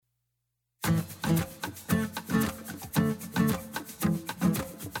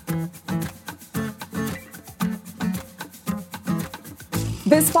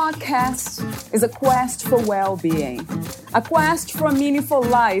This podcast is a quest for well-being, a quest for a meaningful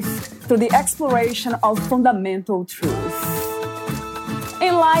life through the exploration of fundamental truth.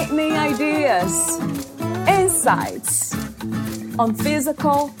 Enlightening ideas, insights on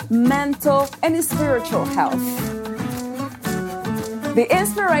physical, mental, and spiritual health. The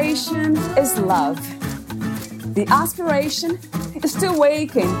inspiration is love. The aspiration is to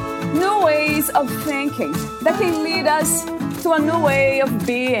awaken new ways of thinking that can lead us to a new way of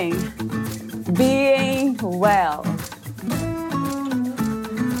being well.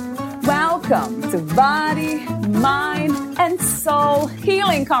 Welcome to Body, Mind, and Soul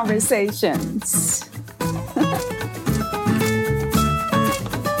Healing Conversations.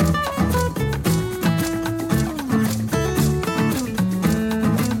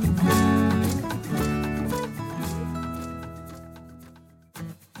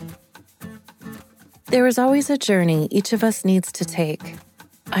 There is always a journey each of us needs to take.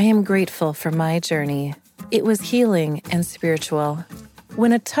 I am grateful for my journey. It was healing and spiritual.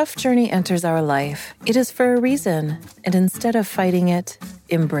 When a tough journey enters our life, it is for a reason, and instead of fighting it,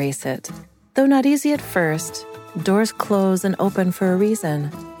 embrace it. Though not easy at first, doors close and open for a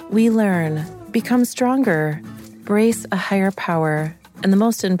reason. We learn, become stronger, brace a higher power, and the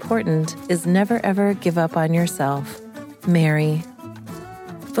most important is never ever give up on yourself. Mary.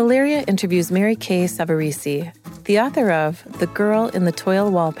 Valeria interviews Mary Kay Savarese, the author of The Girl in the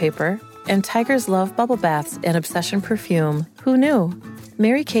Toil Wallpaper and Tigers Love Bubble Baths and Obsession Perfume. Who knew?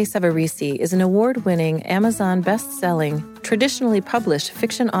 Mary Kay Savarese is an award-winning, Amazon best-selling, traditionally published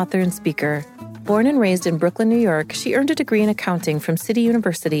fiction author and speaker. Born and raised in Brooklyn, New York, she earned a degree in accounting from City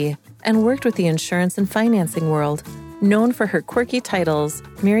University and worked with the insurance and financing world. Known for her quirky titles,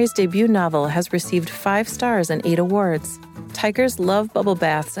 Mary's debut novel has received 5 stars and 8 awards. Tigers Love Bubble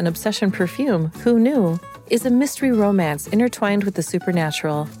Baths and Obsession Perfume, Who Knew?, is a mystery romance intertwined with the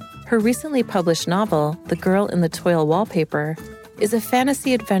supernatural. Her recently published novel, The Girl in the Toil Wallpaper, is a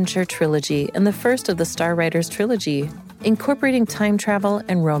fantasy adventure trilogy and the first of the Star Writers trilogy, incorporating time travel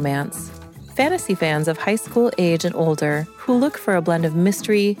and romance. Fantasy fans of high school age and older who look for a blend of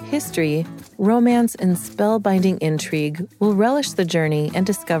mystery, history, romance, and spellbinding intrigue will relish the journey and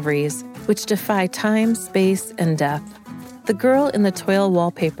discoveries which defy time, space, and death. The Girl in the Toil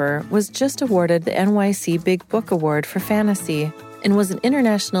Wallpaper was just awarded the NYC Big Book Award for Fantasy and was an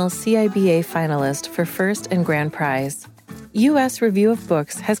international CIBA finalist for first and grand prize. U.S. Review of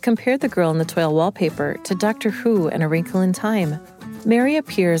Books has compared The Girl in the Toil Wallpaper to Doctor Who and A Wrinkle in Time. Mary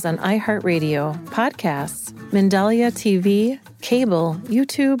appears on iHeartRadio, podcasts, Mindalia TV, cable,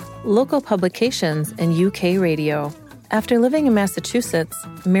 YouTube, local publications, and UK radio. After living in Massachusetts,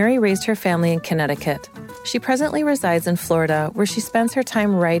 Mary raised her family in Connecticut. She presently resides in Florida, where she spends her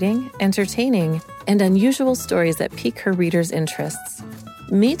time writing, entertaining, and unusual stories that pique her readers' interests.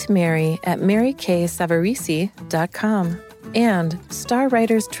 Meet Mary at marykaysavarese.com and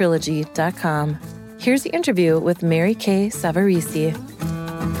starwriterstrilogy.com. Here's the interview with Mary Kay Savarese.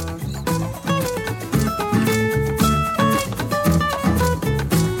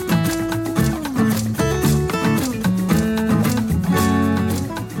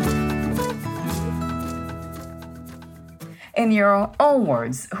 In your own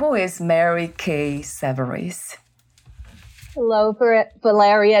words, who is Mary Kay Savarese? Hello,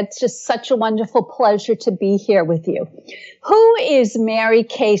 Valeria. It's just such a wonderful pleasure to be here with you. Who is Mary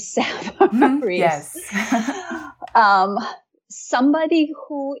Kay Savarese? Yes. Somebody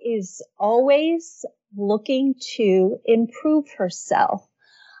who is always looking to improve herself.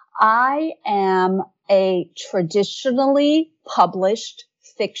 I am a traditionally published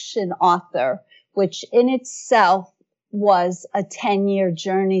fiction author, which in itself was a 10-year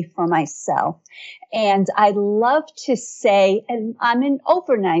journey for myself. And I love to say, and I'm an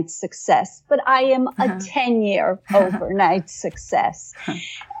overnight success, but I am a 10-year overnight success.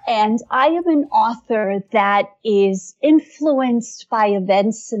 And I am an author that is influenced by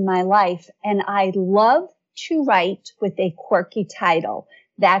events in my life. And I love to write with a quirky title.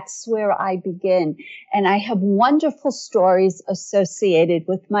 That's where I begin. And I have wonderful stories associated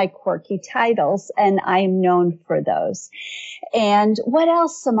with my quirky titles, and I am known for those. And what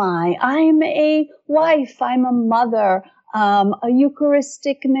else am I? I'm a wife. I'm a mother, a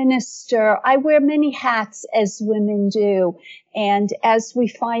Eucharistic minister. I wear many hats as women do. And as we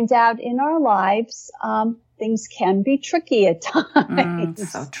find out in our lives, things can be tricky at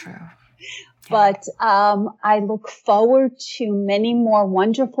times. So true. But I look forward to many more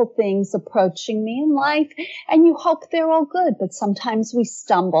wonderful things approaching me in life. And you hope they're all good, but sometimes we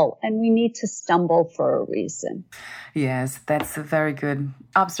stumble, and we need to stumble for a reason. Yes, that's a very good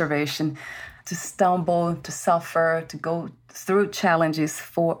observation. To stumble, to suffer, to go through challenges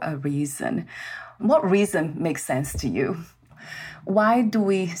for a reason. What reason makes sense to you? Why do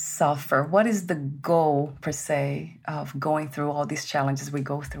we suffer? What is the goal, per se, of going through all these challenges we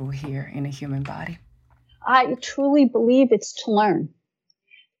go through here in a human body? I truly believe it's to learn.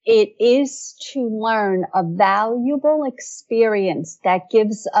 It is to learn a valuable experience that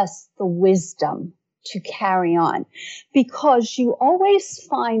gives us the wisdom to carry on. Because you always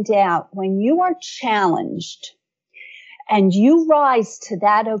find out when you are challenged and you rise to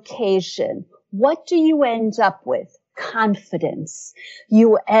that occasion, what do you end up with? Confidence.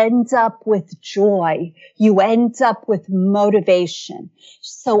 You end up with joy. You end up with motivation.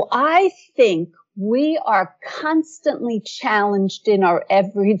 So I think we are constantly challenged in our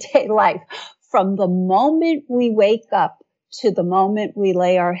everyday life from the moment we wake up to the moment we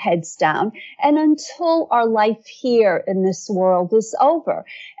lay our heads down and until our life here in this world is over.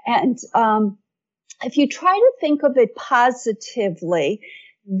 And if you try to think of it positively,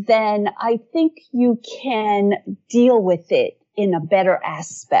 then I think you can deal with it in a better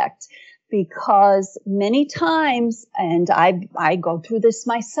aspect, because many times, and I go through this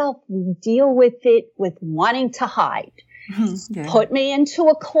myself, we deal with it with wanting to hide. Yeah. Put me into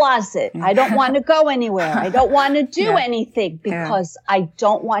a closet. I don't want to go anywhere. I don't want to do anything because I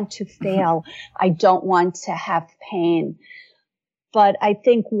don't want to fail. I don't want to have pain. But I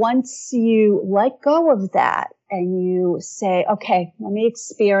think once you let go of that and you say, okay, let me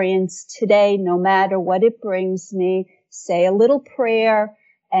experience today, no matter what it brings me, say a little prayer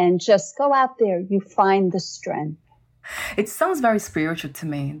and just go out there, you find the strength. It sounds very spiritual to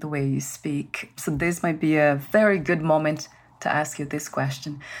me, the way you speak. So this might be a very good moment to ask you this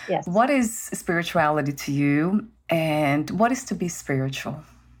question. Yes. What is spirituality to you, and what is to be spiritual?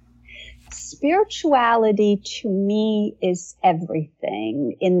 Spirituality to me is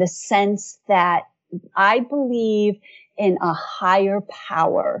everything, in the sense that I believe in a higher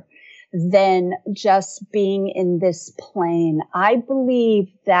power than just being in this plane. I believe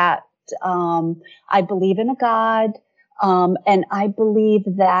that I believe in a God, and I believe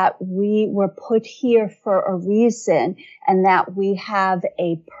that we were put here for a reason and that we have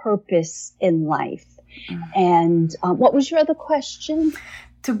a purpose in life. And what was your other question?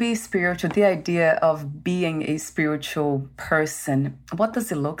 To be spiritual, the idea of being a spiritual person, what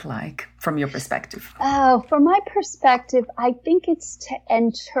does it look like from your perspective? From my perspective, I think it's to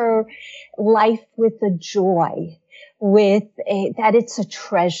enter life with a joy, that it's a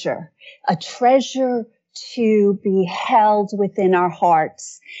treasure to be held within our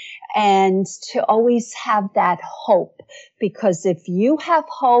hearts and to always have that hope. Because if you have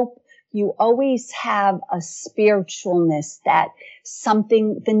hope, you always have a spiritualness that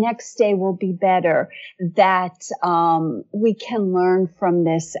something, the next day will be better, that we can learn from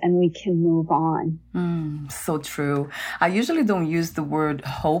this and we can move on. So true. I usually don't use the word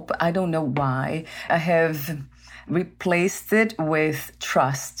hope. I don't know why. I have replaced it with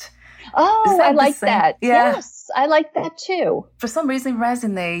trust. Oh, I like that. Yeah. Yes, I like that too. For some reason, it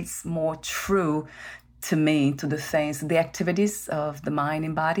resonates more true to me, to the things, the activities of the mind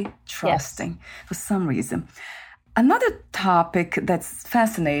and body, trusting, for some reason. Another topic that's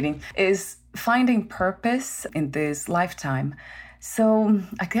fascinating is finding purpose in this lifetime. So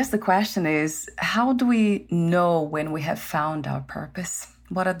I guess the question is, how do we know when we have found our purpose?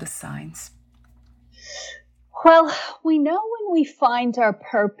 What are the signs? Well, we know when we find our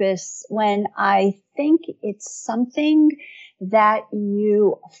purpose when I think it's something that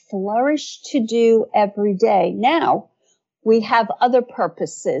you flourish to do every day. Now, we have other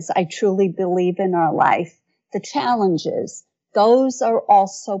purposes, I truly believe, in our life. The challenges, those are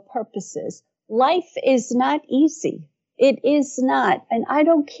also purposes. Life is not easy. It is not. And I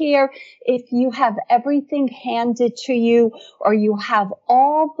don't care if you have everything handed to you or you have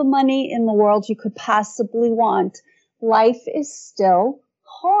all the money in the world you could possibly want. Life is still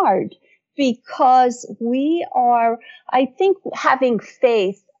hard because we are, I think, having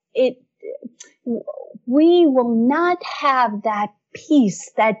faith, we will not have that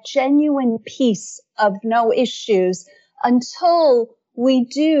peace, that genuine peace of no issues until we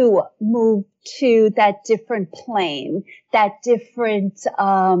do move to that different plane, that different,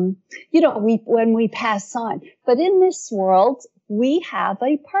 when we pass on. But in this world, we have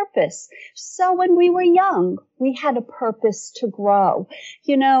a purpose. So when we were young, we had a purpose to grow.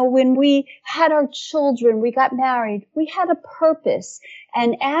 You know, when we had our children, we got married, we had a purpose.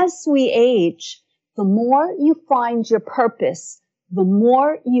 And as we age, the more you find your purpose, the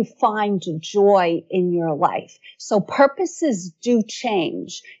more you find joy in your life. So purposes do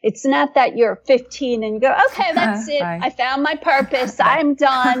change. It's not that you're 15 and you go, okay, that's it. I found my purpose. I'm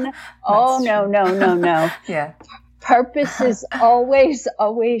done. Oh, no. Yeah. Purpose is always,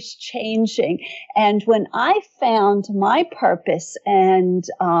 always changing. And when I found my purpose and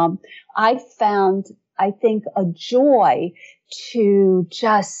I found, I think, a joy to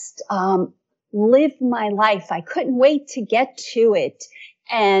just live my life. I couldn't wait to get to it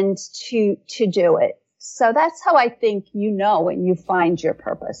and to do it. So that's how I think when you find your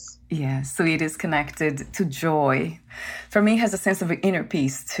purpose. Yeah, so it is connected to joy. For me, it has a sense of inner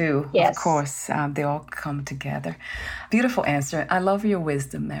peace too. Yes. Of course, they all come together. Beautiful answer. I love your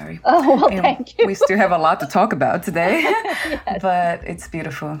wisdom, Mary. Oh, well, thank you. We still have a lot to talk about today, Yes. But it's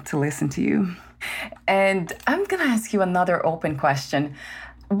beautiful to listen to you. And I'm going to ask you another open question.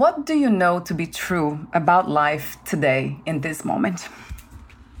 What do you know to be true about life today in this moment?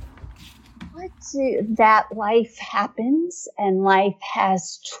 That life happens and life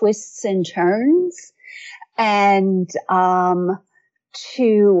has twists and turns, and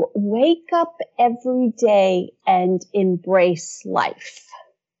to wake up every day and embrace life.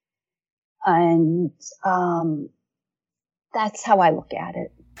 And that's how I look at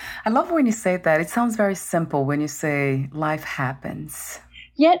it. I love when you say that. It sounds very simple when you say life happens.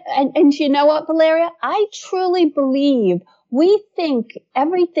 Yeah, and you know what, Valeria? I truly believe we think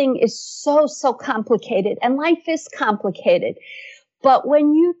everything is so complicated, and life is complicated. But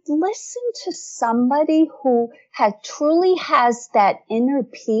when you listen to somebody who truly has that inner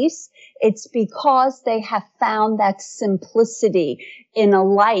peace, it's because they have found that simplicity in a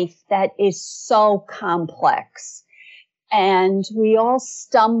life that is so complex. And we all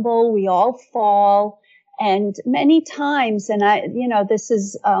stumble, we all fall. And many times, and this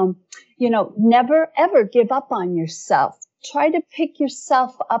is, never ever give up on yourself. Try to pick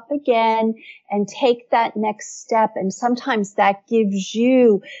yourself up again and take that next step. And sometimes that gives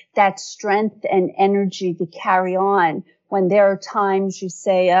you that strength and energy to carry on when there are times you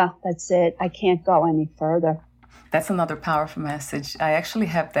say, that's it, I can't go any further. That's another powerful message. I actually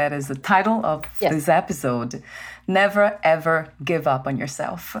have that as the title of this episode. Never, ever give up on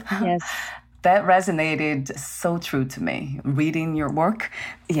yourself. Yes. That resonated so true to me. Reading your work,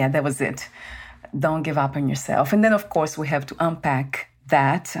 that was it. Don't give up on yourself. And then, of course, we have to unpack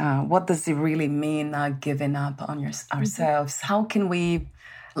that. What does it really mean, not giving up on ourselves? How can we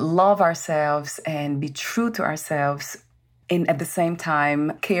love ourselves and be true to ourselves and at the same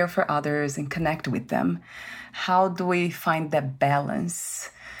time care for others and connect with them? How do we find that balance?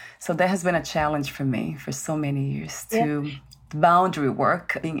 So that has been a challenge for me for so many years to boundary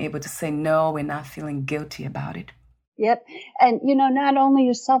work, being able to say no and not feeling guilty about it. Yep. And, not only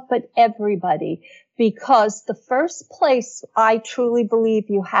yourself, but everybody, because the first place I truly believe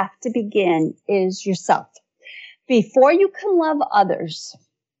you have to begin is yourself. Before you can love others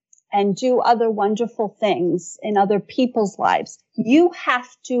and do other wonderful things in other people's lives, you have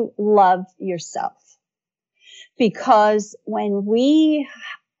to love yourself. Because when we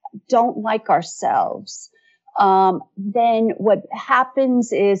don't like ourselves, then what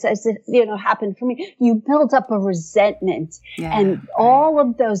happens is, as it happened for me, you build up a resentment, and all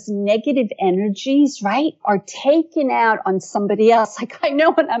of those negative energies, right, are taken out on somebody else. Like, I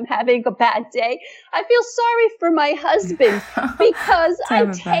know when I'm having a bad day, I feel sorry for my husband because I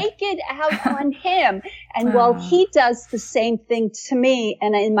take it out on him. And while he does the same thing to me,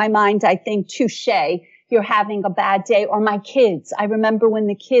 and in my mind, I think, touche, you're having a bad day. Or my kids. I remember when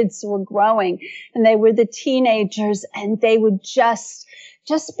the kids were growing and they were the teenagers, and they would just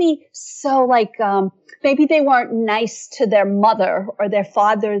be so like, maybe they weren't nice to their mother or their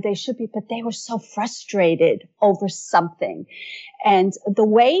father. They should be, but they were so frustrated over something. And the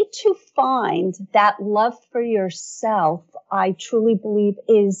way to find that love for yourself, I truly believe,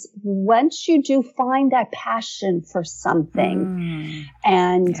 is once you do find that passion for something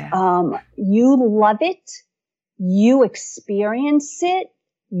and you love it, you experience it,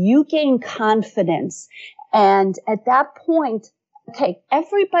 you gain confidence. And at that point,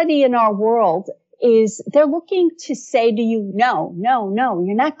 everybody in our world they're looking to say to you, no,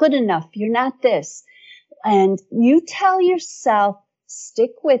 you're not good enough. You're not this. And you tell yourself,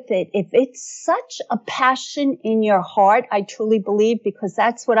 stick with it. If it's such a passion in your heart, I truly believe, because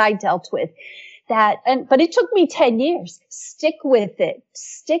that's what I dealt with. But it took me 10 years. Stick with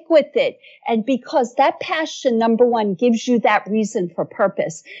it. And because that passion, number one, gives you that reason for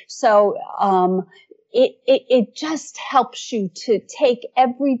purpose. So, it just helps you to take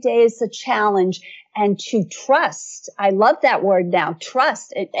every day as a challenge and to trust. I love that word now,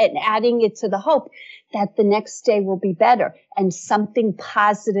 trust, and adding it to the hope that the next day will be better and something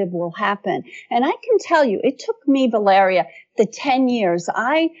positive will happen. And I can tell you, it took me, Valeria, the 10 years.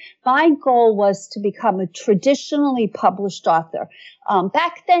 My goal was to become a traditionally published author.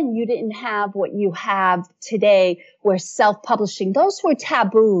 Back then, you didn't have what you have today, where self-publishing, those were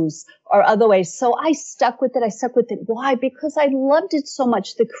taboos or other ways. So I stuck with it. Why? Because I loved it so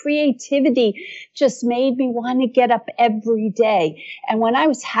much. The creativity just made me want to get up every day. And when I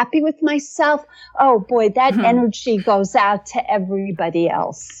was happy with myself, oh boy, that energy goes out to everybody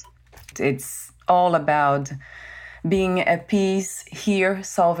else. It's all about being at peace here,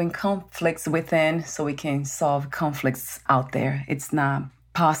 solving conflicts within so we can solve conflicts out there. It's not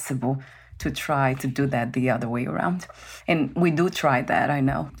possible to try to do that the other way around. And we do try that, I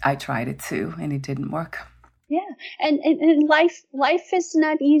know. I tried it too, and it didn't work. Yeah, and life is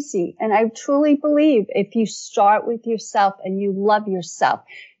not easy. And I truly believe if you start with yourself and you love yourself,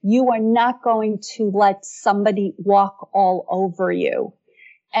 you are not going to let somebody walk all over you.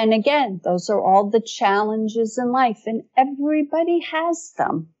 And again, those are all the challenges in life, and everybody has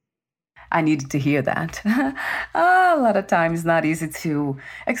them. I needed to hear that. A lot of times it's not easy to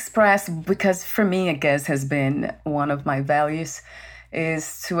express, because for me, I guess, has been one of my values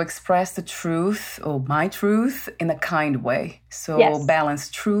is to express the truth or my truth in a kind way. So yes. Balance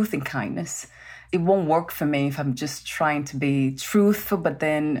truth and kindness. It won't work for me if I'm just trying to be truthful, but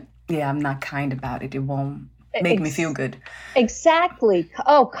then, I'm not kind about it. It won't make me feel good. Exactly.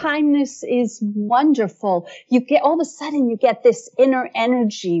 Oh, kindness is wonderful. You get, all of a sudden you get this inner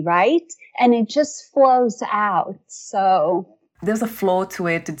energy, right? And it just flows out. So there's a flow to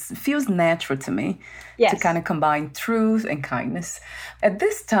it. It feels natural to me to kind of combine truth and kindness. At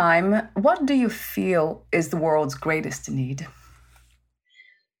this time, what do you feel is the world's greatest need?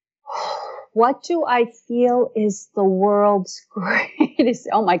 What do I feel is the world's greatest?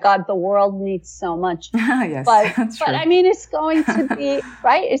 Oh my God, the world needs so much. Yes, but true. I mean, it's going to be,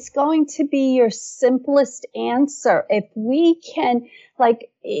 right? It's going to be your simplest answer. If we can, like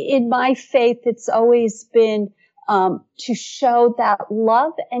in my faith, it's always been to show that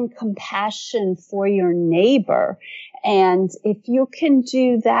love and compassion for your neighbor. And if you can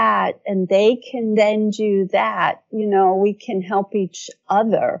do that and they can then do that, we can help each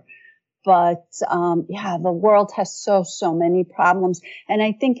other. But, the world has so many problems. And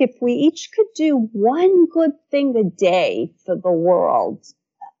I think if we each could do one good thing a day for the world,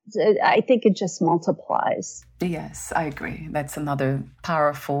 I think it just multiplies. Yes, I agree. That's another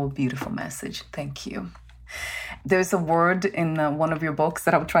powerful, beautiful message. Thank you. There's a word in one of your books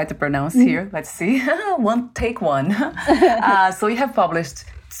that I'll try to pronounce here. Let's see. Take one. So you have published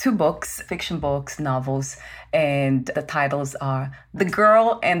 2 books, fiction books, novels, and the titles are The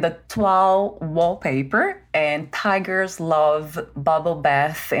Girl and the Toile Wallpaper and Tigers Love Bubble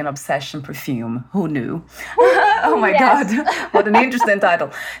Bath and Obsession Perfume. Who knew? Oh my God, what an interesting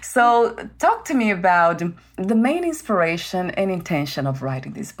title. So talk to me about the main inspiration and intention of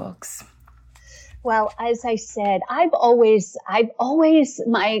writing these books. Well, as I said, I've always,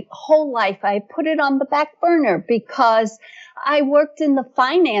 my whole life, I put it on the back burner because I worked in the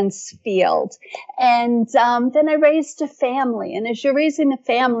finance field, and then I raised a family. And as you're raising a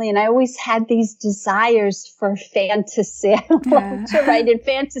family, and I always had these desires for fantasy. I love to write in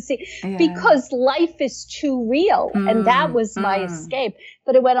fantasy because life is too real, and that was my escape.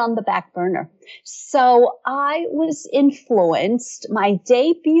 But it went on the back burner. So I was influenced. My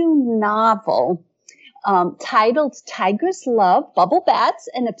debut novel, titled Tigers Love Bubble Baths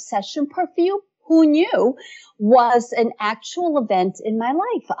and Obsession Perfume, who knew, was an actual event in my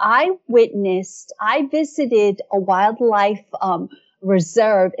life. I visited a wildlife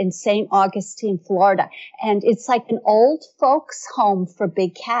reserve in St. Augustine, Florida. And it's like an old folks home for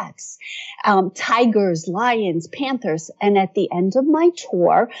big cats, tigers, lions, panthers. And at the end of my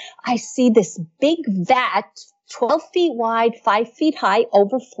tour, I see this big vat, 12 feet wide, 5 feet high,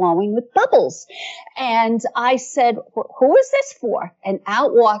 overflowing with bubbles. And I said, who is this for? And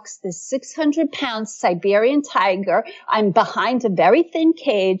out walks this 600-pound Siberian tiger. I'm behind a very thin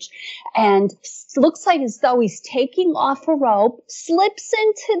cage, and looks like as though he's taking off a rope, slips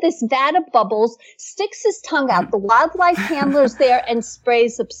into this vat of bubbles, sticks his tongue out. The wildlife handler's there and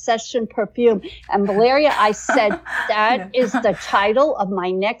sprays Obsession Perfume. And Valeria, I said, that is the title of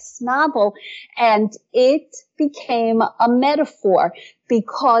my next novel. And it became a metaphor,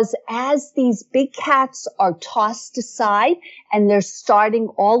 because as these big cats are tossed aside and they're starting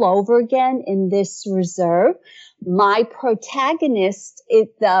all over again in this reserve, my protagonist,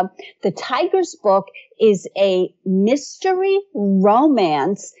 the Tiger's book, is a mystery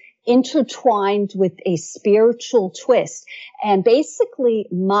romance intertwined with a spiritual twist. And basically,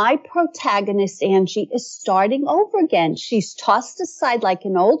 my protagonist, Angie, is starting over again. She's tossed aside like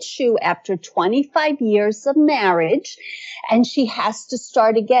an old shoe after 25 years of marriage, and she has to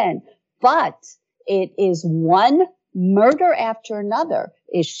start again. But it is one murder after another.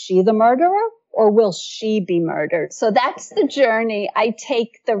 Is she the murderer? Or will she be murdered? So that's the journey I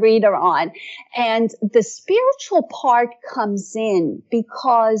take the reader on. And the spiritual part comes in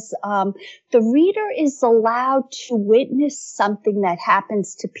because the reader is allowed to witness something that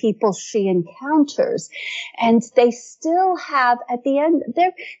happens to people she encounters. And they still have at the end, they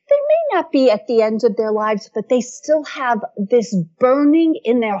may not be at the end of their lives, but they still have this burning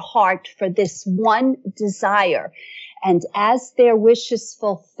in their heart for this one desire. And as their wish is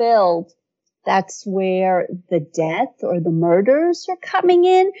fulfilled, that's where the death or the murders are coming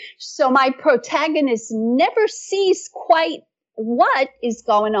in. So my protagonist never sees quite what is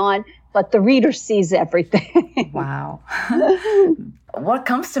going on, but the reader sees everything. Wow. What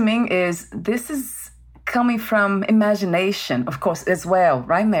comes to me is this is coming from imagination, of course, as well,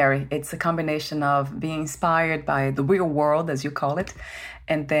 right, Mary? It's a combination of being inspired by the real world, as you call it,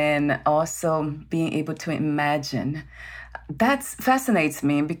 and then also being able to imagine. That fascinates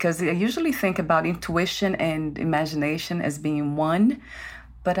me because I usually think about intuition and imagination as being one,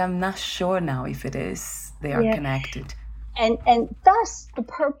 but I'm not sure now if it is. They are connected. And thus the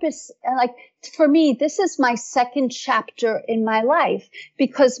purpose, like for me, this is my second chapter in my life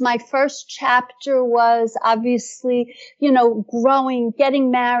because my first chapter was obviously, growing,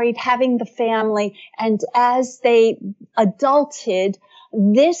 getting married, having the family. And as they adulted,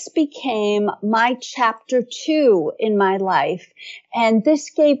 this became my chapter 2 in my life. And this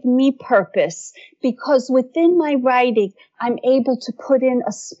gave me purpose because within my writing, I'm able to put in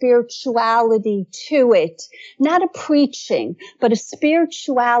a spirituality to it, not a preaching, but a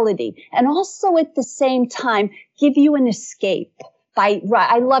spirituality. And also at the same time, give you an escape.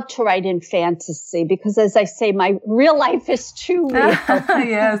 I love to write in fantasy because, as I say, my real life is too real.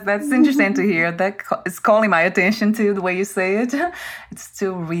 Yes, that's interesting to hear. That is calling my attention to the way you say it. It's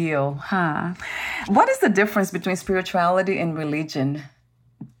too real, huh? What is the difference between spirituality and religion?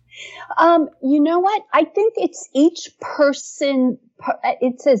 You know what? I think it's each person.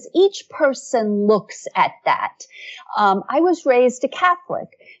 It says each person looks at that. I was raised a Catholic.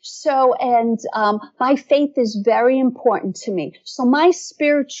 And my faith is very important to me. So my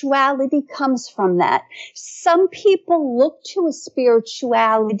spirituality comes from that. Some people look to a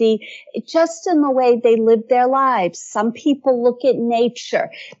spirituality just in the way they live their lives. Some people look at nature.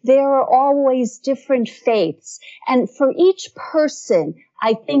 There are always different faiths. And for each person,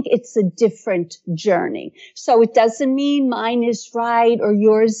 I think it's a different journey. So it doesn't mean mine is right or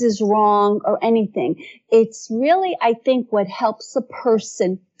yours is wrong or anything. It's really, I think, what helps a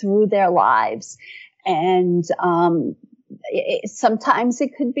person through their lives. And sometimes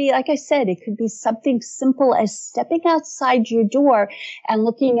it could be, like I said, it could be something simple as stepping outside your door and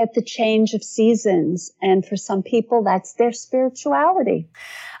looking at the change of seasons. And for some people, that's their spirituality.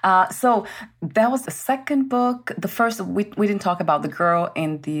 So that was the second book. The first, we didn't talk about the girl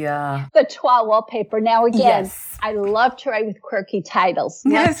in the toile wallpaper. Now again, yes. I love to write with quirky titles.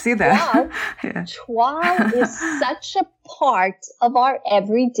 Yeah, I see that. Toile is such a part of our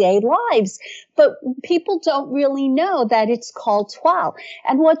everyday lives, but people don't really know that it's called toile.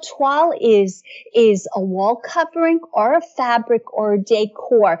 And what toile is a wall covering or a fabric or a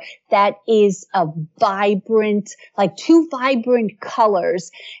decor that is a vibrant, like two vibrant colors,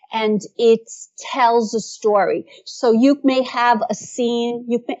 and it tells a story. So you may have a scene,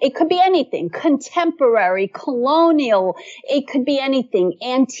 it could be anything, contemporary, colonial, it could be anything,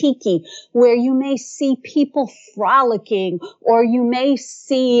 antique, where you may see people frolicking, or you may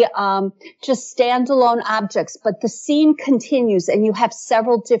see just standalone objects, but the scene continues and you have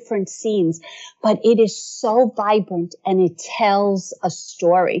several different scenes, but it is so vibrant and it tells a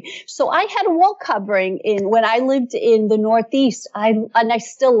story. So I had a wall covering when I lived in the Northeast, and I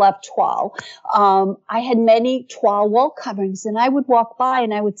still love toile. I had many toile wall coverings, and I would walk by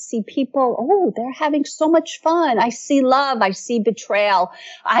and I would see people, they're having so much fun. I see love. I see betrayal.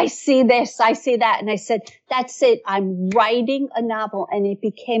 I see this. I see that. And I said, that's it. I'm writing a novel. And it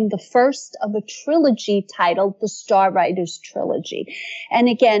became the first of a trilogy titled The Star Writers Trilogy. And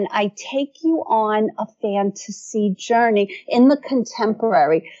again, I take you on a fantasy journey in the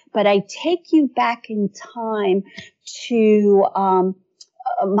contemporary, but I take you back in time to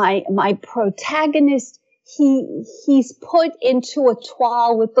my protagonist. He's put into a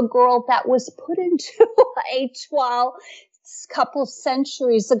toile with the girl that was put into a toile couple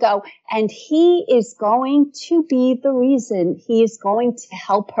centuries ago, and he is going to be the reason. He is going to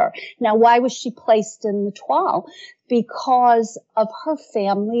help her. Now, why was she placed in the toile? Because of her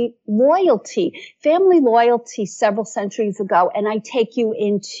family loyalty several centuries ago. And I take you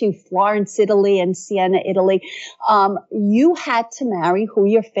into Florence, Italy and Siena, Italy. You had to marry who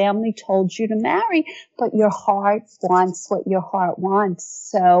your family told you to marry, but your heart wants what your heart wants.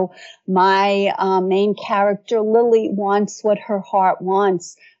 So my main character, Lily, wants what her heart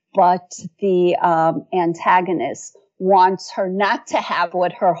wants, but the antagonist wants her not to have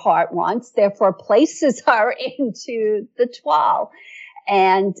what her heart wants, therefore places her into the toile.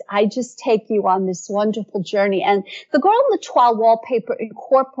 And I just take you on this wonderful journey. And the Girl in the Toile wallpaper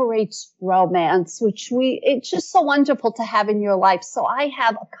incorporates romance, which it's just so wonderful to have in your life. So I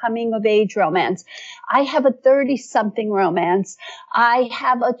have a coming of age romance. I have a 30-something romance. I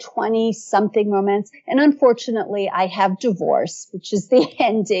have a 20-something romance. And unfortunately, I have divorce, which is the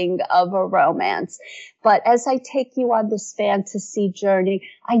ending of a romance. But as I take you on this fantasy journey,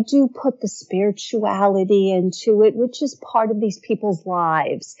 I do put the spirituality into it, which is part of these people's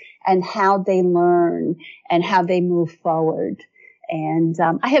lives and how they learn and how they move forward. And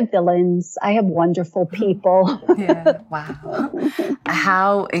I have villains. I have wonderful people. Yeah, wow.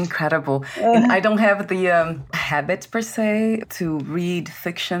 How incredible. I don't have the habit per se to read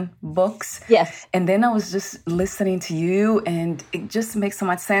fiction books. Yes. And then I was just listening to you, and it just makes so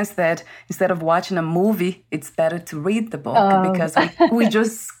much sense that instead of watching a movie, it's better to read the book because we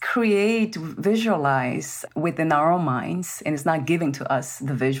just visualize within our own minds, and it's not giving to us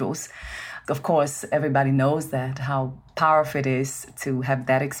the visuals. Of course, everybody knows that, how powerful it is to have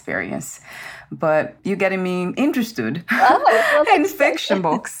that experience. But you're getting me interested in fiction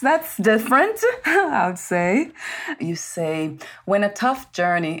books. That's different, I would say. You say, when a tough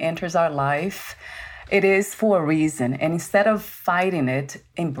journey enters our life, it is for a reason. And instead of fighting it,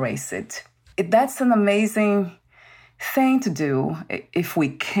 embrace it. That's an amazing thing to do if we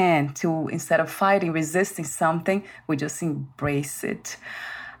can, to instead of fighting, resisting something, we just embrace it.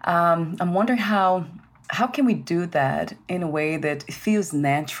 I'm wondering how can we do that in a way that it feels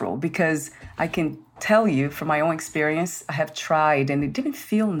natural? Because I can tell you from my own experience, I have tried and it didn't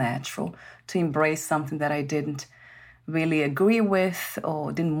feel natural to embrace something that I didn't really agree with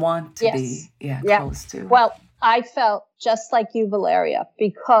or didn't want to be close to. Well, I felt just like you, Valeria,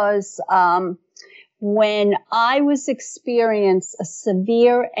 because when I was experiencing a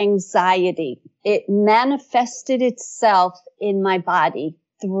severe anxiety, it manifested itself in my body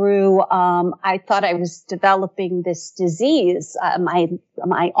through, I thought I was developing this disease.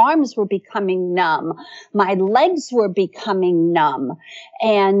 My arms were becoming numb. My legs were becoming numb.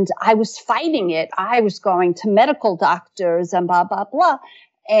 And I was fighting it. I was going to medical doctors and blah, blah, blah.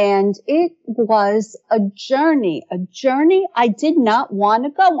 And it was a journey I did not want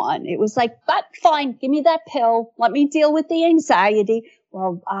to go on. It was like, but fine, give me that pill. Let me deal with the anxiety.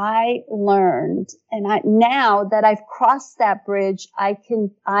 Well, I learned, and now that I've crossed that bridge, I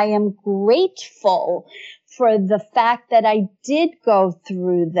am grateful for the fact that I did go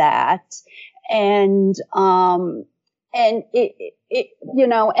through that. And it,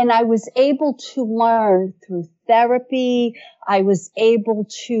 and I was able to learn through therapy. I was able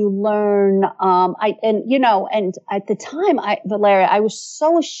to learn, and at the time, Valeria, I was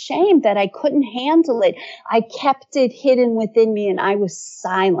so ashamed that I couldn't handle it. I kept it hidden within me and I was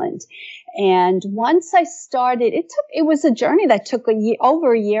silent. And once I started, it was a journey that took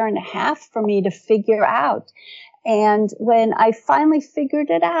over a year and a half for me to figure out. And when I finally figured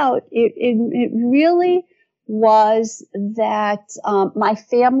it out, it really was that my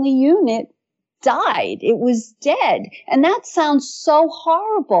family unit died. It was dead. And that sounds so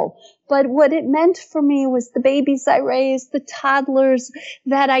horrible. But what it meant for me was the babies I raised, the toddlers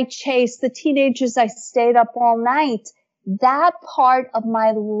that I chased, the teenagers I stayed up all night. That part of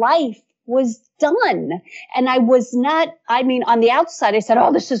my life was done. And I was not, on the outside, I said,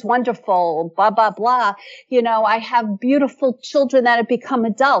 oh, this is wonderful, blah, blah, blah. I have beautiful children that have become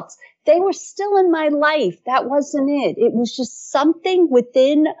adults. They were still in my life. That wasn't it. It was just something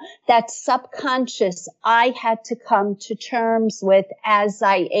within that subconscious I had to come to terms with as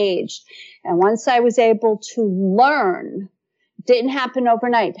I aged. And once I was able to learn, didn't happen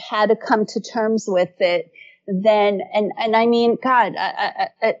overnight, had to come to terms with it, then, God,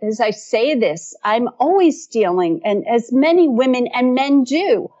 as I say this, I'm always dealing, and as many women and men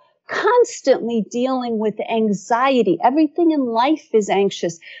do, constantly dealing with anxiety. Everything in life is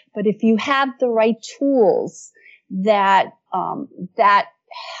anxious, but if you have the right tools, that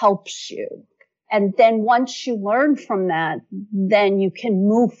helps you. And then once you learn from that, then you can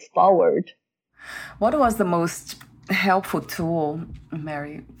move forward. What was the most helpful tool,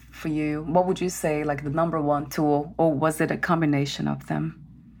 Mary, for you? What would you say, like the number one tool, or was it a combination of them?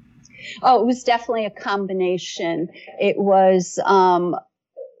 Oh, it was definitely a combination. It was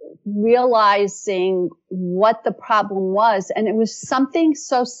realizing what the problem was. And it was something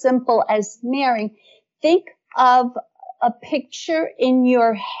so simple as, Mary, think of a picture in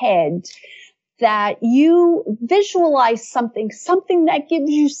your head that you visualize something that gives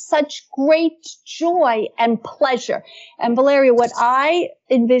you such great joy and pleasure. And Valeria, what I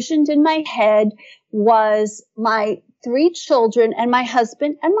envisioned in my head was my 3 children and my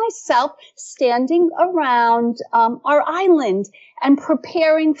husband and myself standing around our island and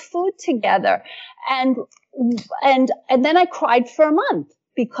preparing food together. And then I cried for a month,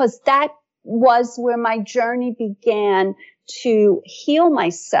 because that was where my journey began to heal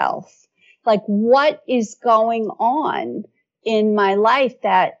myself. Like, what is going on in my life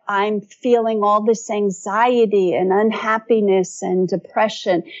that I'm feeling all this anxiety and unhappiness and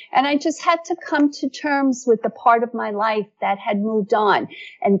depression? And I just had to come to terms with the part of my life that had moved on.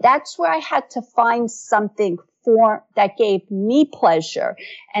 And that's where I had to find something that gave me pleasure.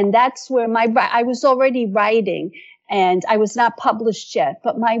 And that's where I was already writing, and I was not published yet,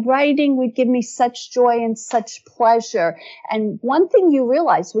 but my writing would give me such joy and such pleasure. And one thing you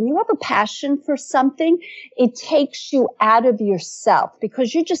realize, when you have a passion for something, it takes you out of yourself,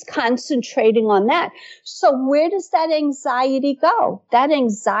 because you're just concentrating on that. So where does that anxiety go? That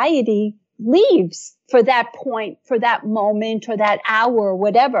anxiety leaves for that point, for that moment, or that hour, or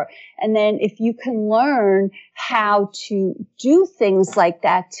whatever. And then if you can learn how to do things like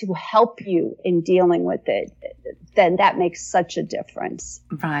that to help you in dealing with it, then that makes such a difference.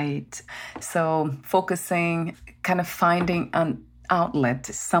 Right. So focusing, kind of finding an outlet,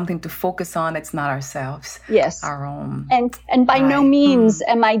 something to focus on. It's not ourselves. Yes. Our own. And by no means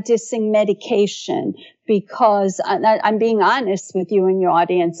am I dissing medication, because I'm being honest with you and your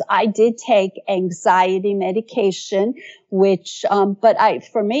audience. I did take anxiety medication, which, but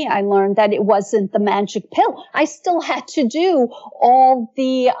for me, I learned that it wasn't the magic pill. I still had to do all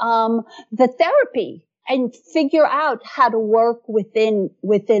the therapy and figure out how to work within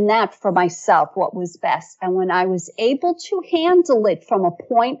that for myself, what was best. And when I was able to handle it from a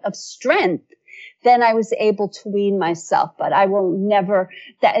point of strength, then I was able to wean myself. But I will never,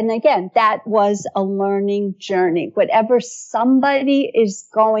 and again, that was a learning journey. Whatever somebody is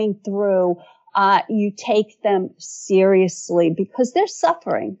going through, you take them seriously, because they're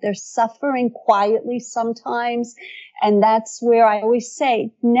suffering. They're suffering quietly sometimes. And that's where I always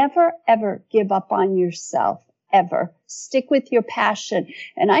say, never, ever give up on yourself, ever. Stick with your passion.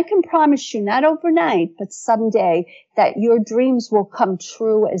 And I can promise you, not overnight, but someday, that your dreams will come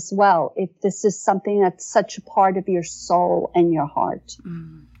true as well, if this is something that's such a part of your soul and your heart.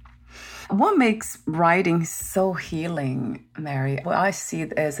 Mm. What makes writing so healing, Mary? Well, I see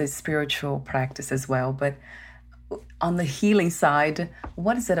it as a spiritual practice as well, but on the healing side,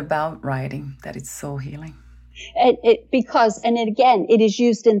 what is it about writing that it's so healing? Because it is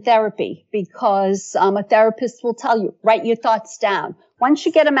used in therapy, because a therapist will tell you, write your thoughts down. Once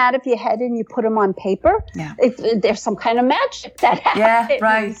you get them out of your head and you put them on paper, there's some kind of magic that happens. Yeah,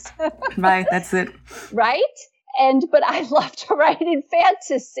 right. Right, that's it. Right? But I love to write in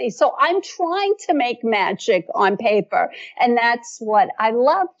fantasy. So I'm trying to make magic on paper. And that's what I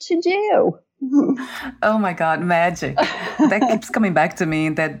love to do. Oh my God, magic. That keeps coming back to me,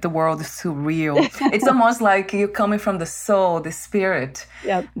 that the world is so real. It's almost like you're coming from the soul, the spirit,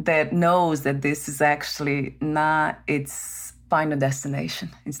 that knows that this is actually not its final destination.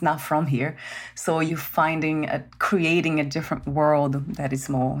 It's not from here. So you're creating a different world that is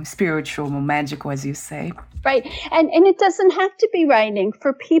more spiritual, more magical, as you say. Right. And it doesn't have to be writing.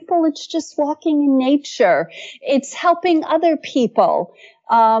 For people, it's just walking in nature. It's helping other people.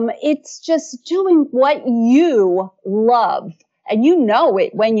 It's just doing what you love. And you know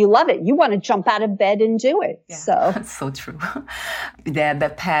it when you love it. You want to jump out of bed and do it. Yeah, so that's so true.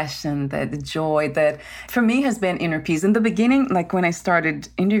 That passion, the joy that for me has been inner peace. In the beginning, like when I started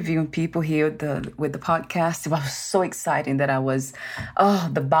interviewing people here with the podcast, it was so exciting that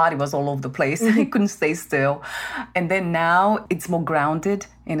the body was all over the place. I couldn't stay still. And then now it's more grounded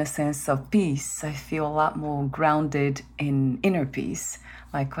in a sense of peace. I feel a lot more grounded in inner peace.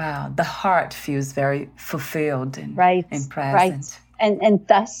 Like, wow, the heart feels very fulfilled and present. Right. And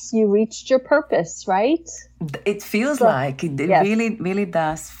thus you reached your purpose, right? It feels like it really, really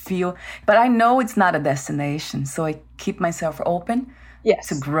does feel. But I know it's not a destination. So I keep myself open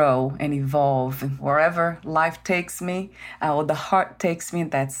to grow and evolve. Wherever life takes me or the heart takes me,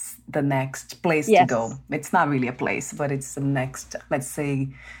 that's the next place to go. It's not really a place, but it's the next, let's say,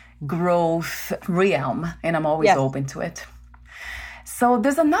 growth realm, and I'm always open to it. So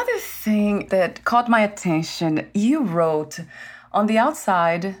there's another thing that caught my attention. You wrote, on the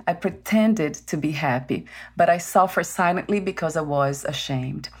outside, I pretended to be happy, but I suffered silently because I was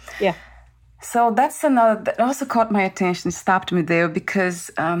ashamed. Yeah. So that's another, that also caught my attention, stopped me there, because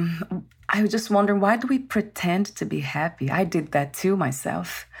I was just wondering, why do we pretend to be happy? I did that too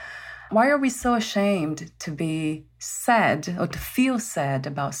myself. Why are we so ashamed to be sad or to feel sad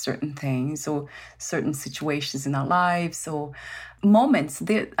about certain things or certain situations in our lives or moments?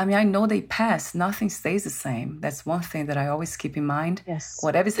 I know they pass. Nothing stays the same. That's one thing that I always keep in mind. Yes.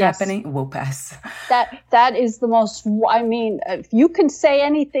 Whatever's happening will pass. That is the most, if you can say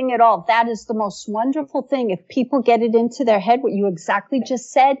anything at all, that is the most wonderful thing. If people get it into their head, what you exactly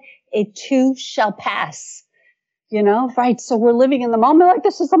just said, it too shall pass. Right? So we're living in the moment like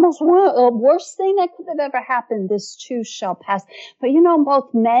this is the most worst thing that could have ever happened. This too shall pass. But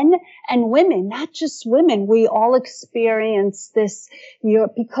both men and women, not just women, we all experience this,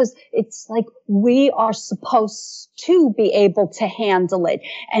 because it's like we are supposed to be able to handle it.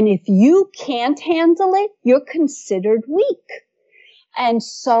 And if you can't handle it, you're considered weak. And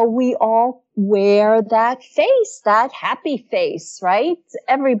so we all wear that face, that happy face, right?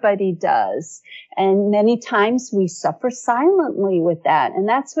 Everybody does. And many times we suffer silently with that. And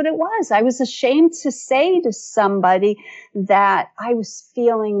that's what it was. I was ashamed to say to somebody that I was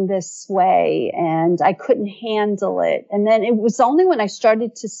feeling this way and I couldn't handle it. And then it was only when I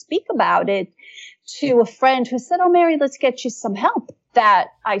started to speak about it to a friend who said, "Oh, Mary, let's get you some help," that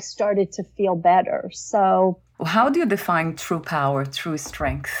I started to feel better. So how do you define true power, true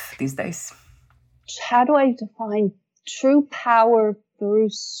strength these days? How do I define true power through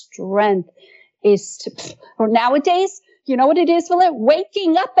strength? Or nowadays, you know what it is, Villette?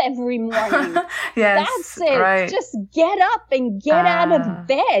 Waking up every morning. Yes, that's it. Right. Just get up and get out of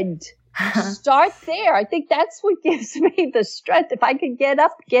bed. Start there. I think that's what gives me the strength. If I could get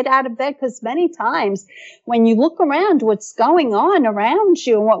up, get out of bed, because many times when you look around what's going on around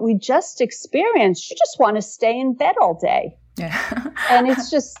you and what we just experienced, you just want to stay in bed all day. Yeah. And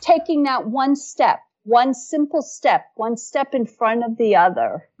it's just taking that one step, one simple step, one step in front of the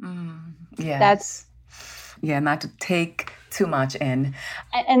other. Yeah, not to take too much in.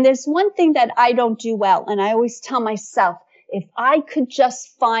 And there's one thing that I don't do well, and I always tell myself, if I could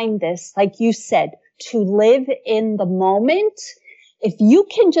just find this, like you said, to live in the moment, if you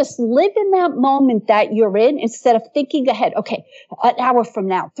can just live in that moment that you're in, instead of thinking ahead, okay, an hour from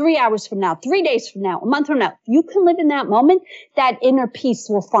now, 3 hours from now, 3 days from now, a month from now, you can live in that moment, that inner peace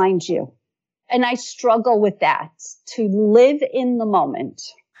will find you. And I struggle with that, to live in the moment.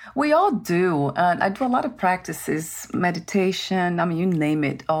 We all do. I do a lot of practices, meditation, you name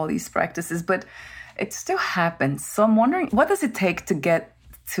it, all these practices, but it still happens. So I'm wondering, what does it take to get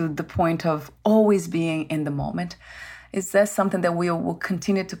to the point of always being in the moment? Is that something that we will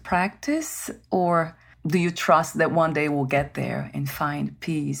continue to practice? Or do you trust that one day we'll get there and find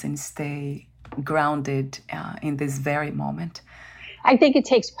peace and stay grounded in this very moment? I think it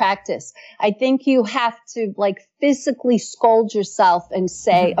takes practice. I think you have to physically scold yourself and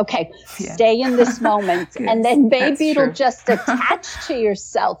say, okay, stay in this moment. Yes, and then maybe it'll just attach to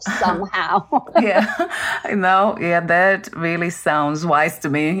yourself somehow. That really sounds wise to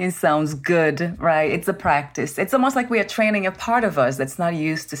me. It sounds good, right? It's a practice. It's almost like we are training a part of us that's not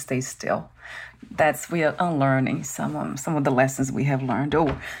used to stay still. We are unlearning some of the lessons we have learned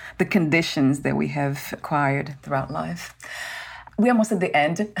or the conditions that we have acquired throughout life. We're almost at the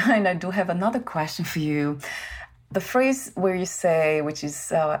end, and I do have another question for you. The phrase where you say, which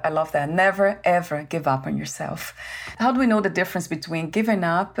is, I love that, never, ever give up on yourself. How do we know the difference between giving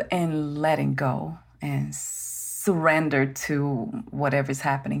up and letting go and surrender to whatever is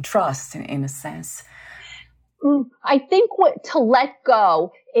happening? Trust, in a sense. I think to let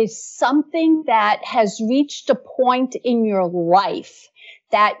go is something that has reached a point in your life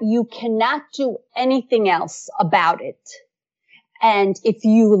that you cannot do anything else about it. And if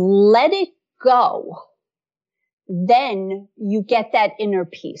you let it go, then you get that inner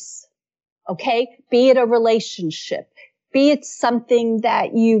peace. Okay? Be it a relationship, be it something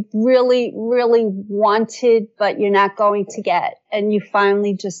that you really, really wanted, but you're not going to get, and you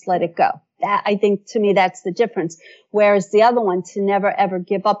finally just let it go. That, I think, to me, that's the difference. Whereas the other one, to never, ever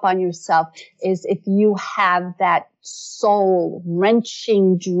give up on yourself, is if you have that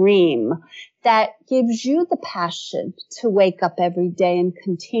soul-wrenching dream that gives you the passion to wake up every day and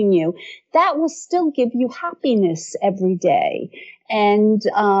continue, that will still give you happiness every day. And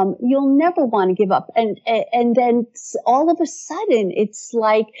you'll never want to give up. And then all of a sudden, it's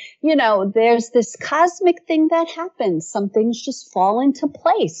like, there's this cosmic thing that happens. Some things just fall into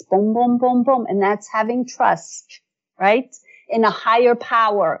place. Boom, boom, boom, boom. And that's having trust, right? In a higher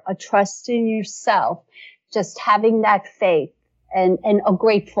power, a trust in yourself, just having that faith and a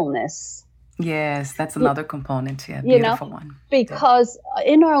gratefulness. Yes, that's another component. Yeah, beautiful one. Because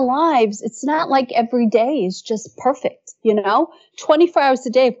in our lives, it's not like every day is just perfect. 24 hours a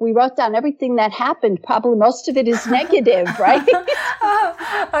day, if we wrote down everything that happened, probably most of it is negative, right?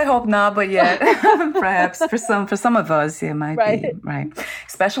 I hope not, but yeah, perhaps for some of us, it might be, right?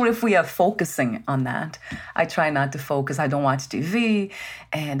 Especially if we are focusing on that. I try not to focus. I don't watch TV,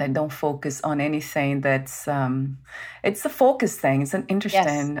 and I don't focus on anything that's, it's a focus thing. It's an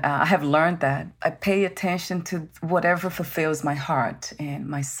interesting, I have learned that. I pay attention to whatever fulfills my heart and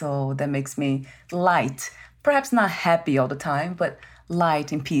my soul, that makes me light. Perhaps not happy all the time, but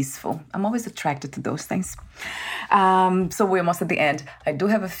light and peaceful. I'm always attracted to those things. So we're almost at the end. I do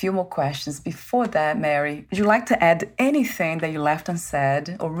have a few more questions. Before that, Mary, would you like to add anything that you left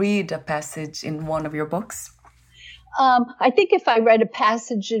unsaid or read a passage in one of your books? I think if I read a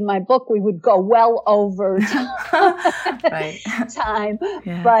passage in my book, we would go well over time.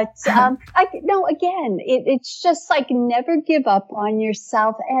 Yeah. But again, it's just like never give up on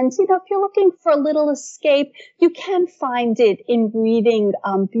yourself. And, if you're looking for a little escape, you can find it in reading.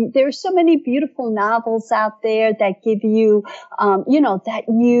 There are so many beautiful novels out there that give you, that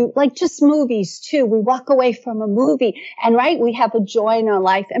you like, just movies too. We walk away from a movie and we have a joy in our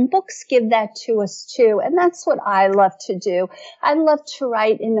life, and books give that to us too. And that's what I love to do. I love to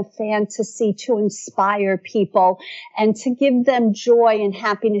write in a fantasy to inspire people and to give them joy and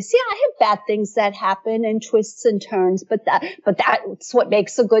happiness. Yeah, I have bad things that happen and twists and turns, but that's what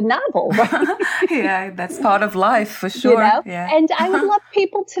makes a good novel, right? Yeah, that's part of life for sure. Yeah. And I would love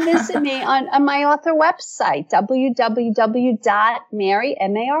people to visit me on my author website, www.maryk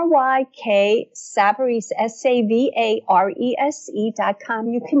Savarese.com.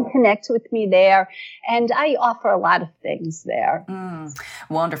 You can connect with me there, and I offer a lot of things there.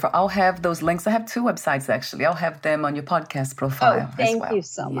 Wonderful. I'll have those links. I have 2 websites, actually. I'll have them on your podcast profile thank as well. You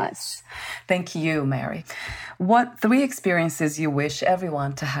so much. Thank you, Mary. What 3 experiences you wish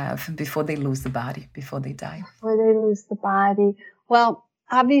everyone to have before they lose the body, before they die? Before they lose the body. Well,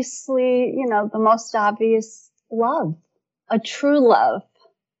 obviously, the most obvious, love, a true love.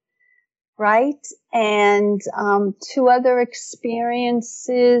 Right? And 2 other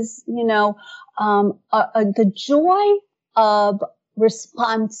experiences, the joy of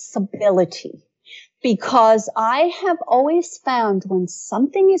responsibility. Because I have always found when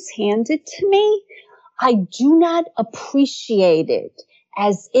something is handed to me, I do not appreciate it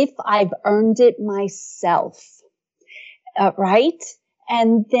as if I've earned it myself. Right?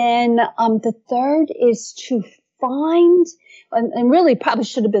 And then the third is to find, and really probably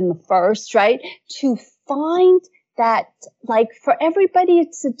should have been the first, right? To find that, like, for everybody,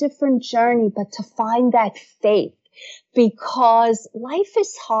 it's a different journey, but to find that faith, because life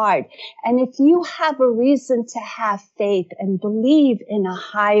is hard. And if you have a reason to have faith and believe in a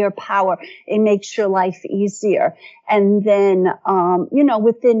higher power, it makes your life easier. And then,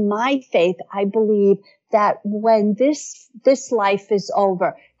 within my faith, I believe that when this life is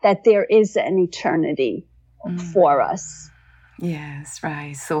over, that there is an eternity for us. Yes,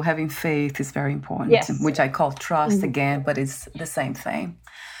 right. So having faith is very important, which I call trust again, but it's the same thing.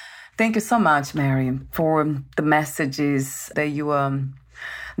 Thank you so much, Mary, for the messages that you are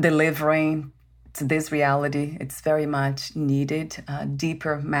delivering to this reality. It's very much needed.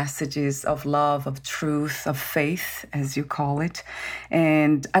 Deeper messages of love, of truth, of faith, as you call it.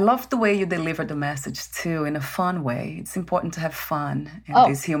 And I love the way you deliver the message too, in a fun way. It's important to have fun in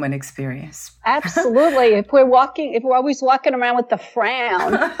this human experience. Absolutely. If we're always walking around with the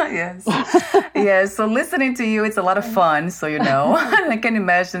frown. Yes. Yes. So listening to you, it's a lot of fun. So, I can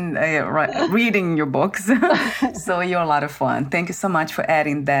imagine reading your books. So you're a lot of fun. Thank you so much for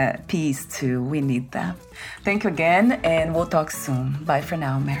adding that piece too. We need that. Thank you again, and we'll talk soon. Bye for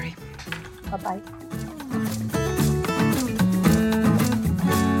now, Mary. Bye-bye.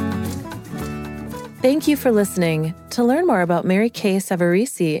 Thank you for listening. To learn more about Mary K.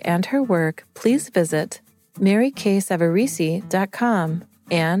 Savarese and her work, please visit maryksavarese.com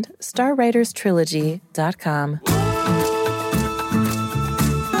and starwriterstrilogy.com.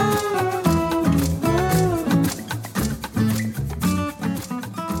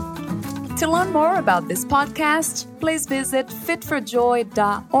 To learn more about this podcast, please visit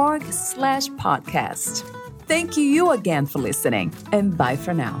fitforjoy.org/podcast. Thank you again for listening, and bye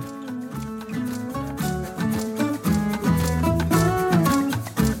for now.